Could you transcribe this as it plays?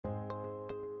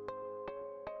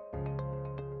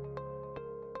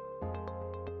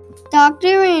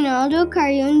Dr. Reynaldo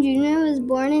Carreon Jr. was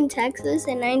born in Texas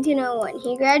in 1901.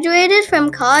 He graduated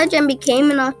from college and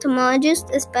became an ophthalmologist,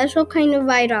 a special kind of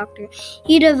eye doctor.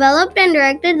 He developed and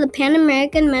directed the Pan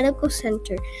American Medical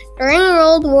Center. During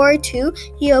World War II,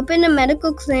 he opened a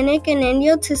medical clinic in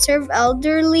India to serve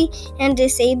elderly and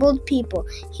disabled people.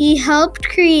 He helped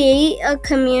create a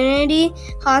community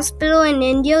hospital in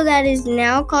India that is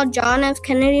now called John F.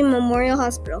 Kennedy Memorial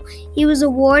Hospital. He was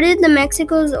awarded the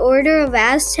Mexico's Order of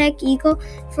Aztec Eagle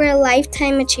for a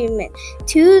lifetime achievement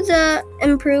to the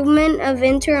improvement of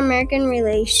inter-American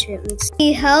relations.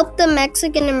 He helped the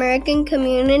Mexican-American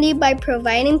community by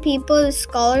providing people with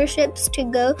scholarships to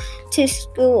go to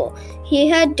school. He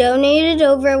had donated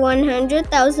over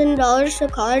 $100,000 to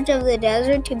College of the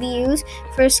Desert to be used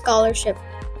for scholarship.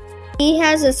 He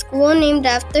has a school named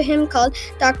after him called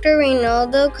Dr.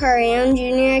 Reynaldo Carreon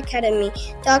Jr. Academy.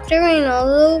 Dr.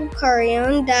 Reynaldo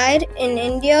Carreon died in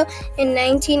India in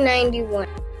 1991.